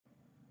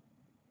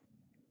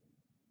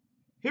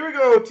Here we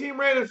go. Team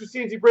randoms for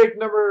C&C break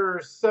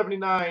number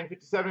 79,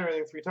 57,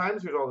 everything 3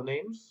 times. Here's all the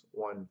names.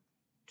 1,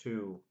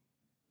 2,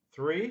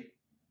 3.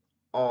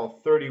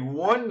 All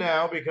 31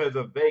 now because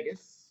of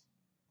Vegas.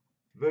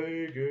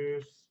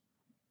 Vegas.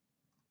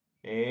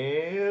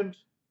 And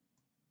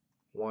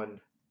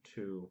 1,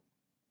 2,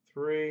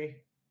 3.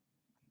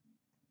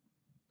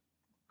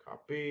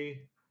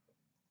 Copy.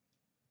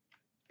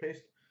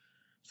 Paste.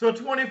 So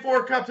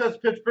 24 Cups has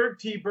Pittsburgh.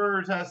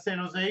 T-Birds has San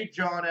Jose.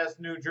 John has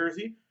New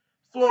Jersey.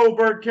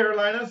 Flowbird,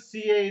 Carolina.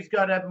 CA's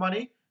got Ed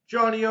Money.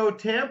 Johnny O,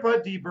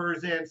 Tampa.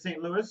 D-Birds and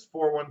St. Louis.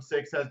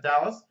 416 has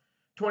Dallas.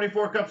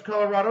 24 Cups,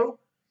 Colorado.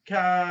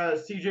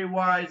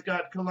 CJY's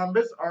got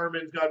Columbus.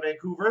 Armin's got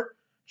Vancouver.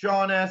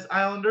 John S,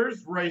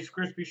 Islanders. Rice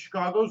Krispie,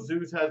 Chicago.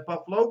 Zeus has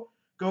Buffalo.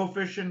 Go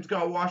Fishing's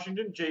got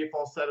Washington. J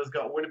Falsetta's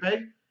got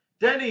Winnipeg.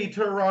 Denny,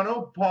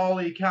 Toronto.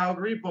 Paulie,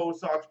 Calgary. Bo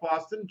Sox,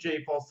 Boston.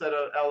 J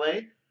Falsetta,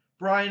 LA.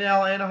 Brian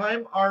L,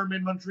 Anaheim.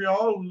 Armin,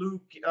 Montreal.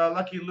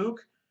 Lucky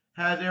Luke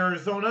has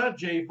Arizona.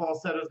 J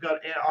Falsetta's got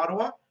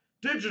Ottawa.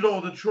 Digital,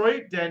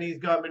 Detroit. Denny's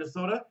got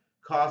Minnesota.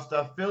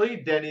 Costa, Philly.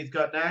 Denny's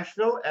got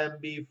Nashville.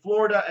 MB,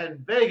 Florida, and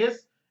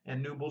Vegas.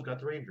 And Newble's got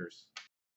the Rangers.